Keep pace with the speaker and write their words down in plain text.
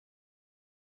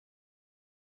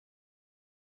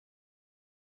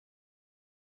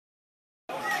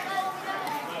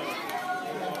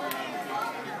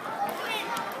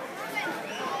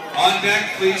On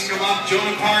deck, please come up.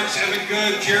 Jonah Parks, Evan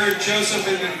Good, Jared Joseph,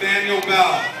 and Nathaniel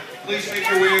Bell. Please make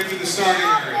your way up to the starting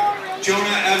area.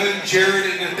 Jonah, Evan, Jared,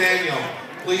 and Nathaniel,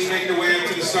 please make your way up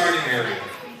to the starting area.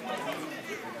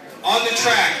 On the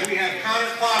track, we have Connor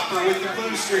Klopper with the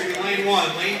Blue Streak in lane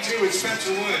 1. Lane 2 is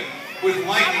Spencer Wood with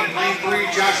Lightning. Lane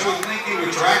 3, Joshua Linky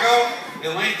with Drago.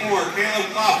 In lane 4, Caleb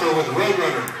Klopper with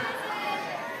Roadrunner.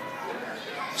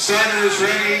 Starter is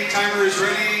ready, timer is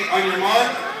ready. On your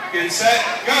mark, get set,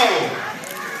 go!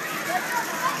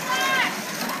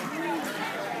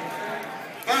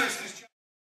 First is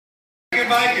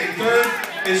Mike, and third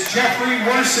is Jeffrey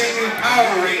Worsing with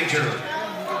Power Ranger.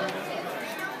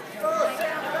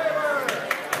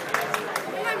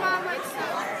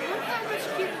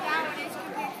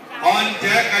 On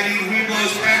deck, I need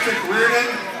Weeblo's Patrick Reardon,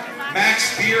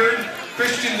 Max Beard,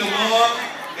 Christian DeLong,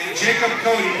 and Jacob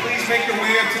Cody. Please make your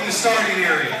way up to the starting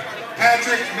area.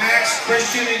 Patrick, Max,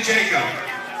 Christian, and Jacob.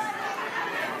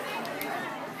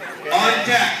 On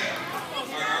deck,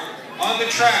 on the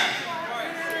track,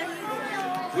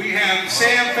 we have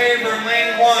Sam Faber in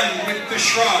lane 1 with the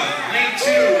Shrug. Lane 2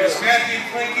 is Matthew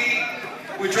Klinke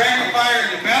with Dragonfire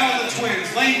and the Battle of the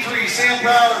Twins. Lane 3, Sam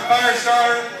Brower,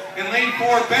 Firestarter. In lane 4,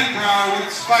 Ben Brower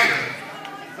with Spider.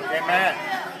 Okay, Matt.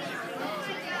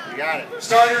 You got it.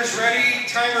 Starters ready,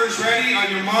 timers ready. On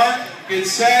your mark, get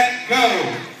set, go.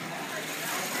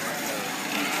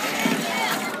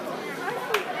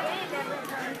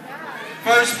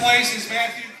 First place is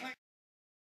Matthew Klinke.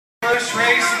 First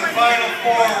race in the final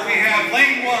 4, we have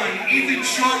lane 1, Ethan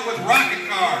Short with Rocket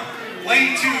Car.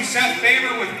 Lane 2, Seth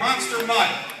Faber with Monster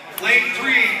Mutt. Lane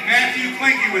 3, Matthew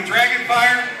Klinke with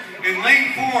Dragonfire. In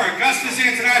lane 4, Augustus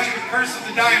Antonacci with Curse of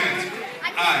the Diamond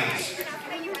Eyes.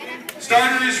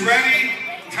 Starter is ready,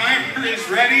 timer is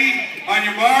ready. On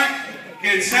your mark,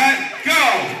 get set, go!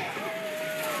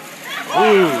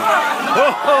 Ooh.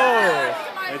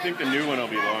 I think the new one will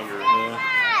be longer.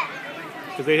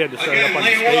 Because they had to start up on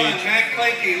the stage. Lane 1, Matt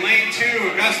Klinke. Lane 2,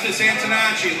 Augustus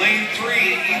Antonacci. Lane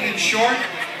 3, Ethan Short.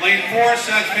 Lane 4,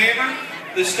 Seth Faber.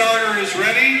 The starter is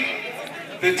ready.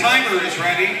 The timer is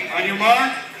ready. On your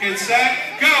mark, get set,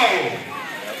 go!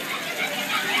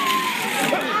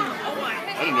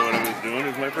 I didn't know what I was doing.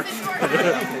 It was my first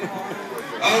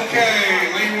Okay,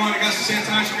 lane 1, Augustus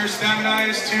Antonacci, Curse of the Diamond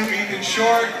Eyes. 2, Ethan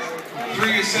Short.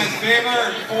 3 is Seth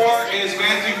Faber. 4 is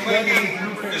Matthew Klinke.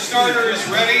 The starter is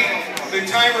ready. The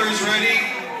timer is ready.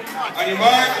 On your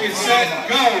mark, get set,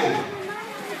 go!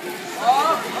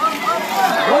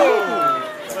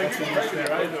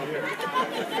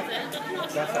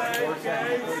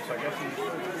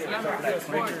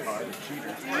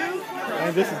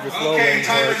 And this is the slow Okay,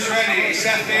 timer's ready.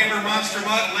 Seth Faber, Monster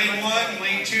Mutt, lane 1.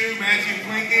 Lane 2, Matthew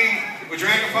Klinke with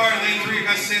Dragonfire. Lane 3,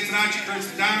 Augustus Antonacci, Curse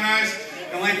of the Diamond Eyes.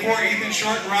 And lane 4, Ethan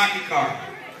Short and Rocket Car.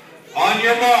 On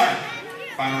your mark.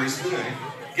 Final race of the day.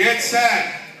 Get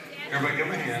set. Everybody give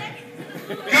him a hand.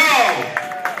 Go!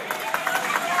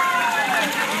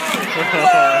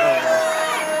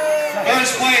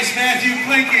 First place, Matthew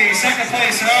Klinke. Second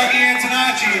place, Augie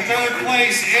Antonacci. Third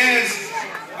place is,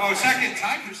 second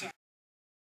time for second.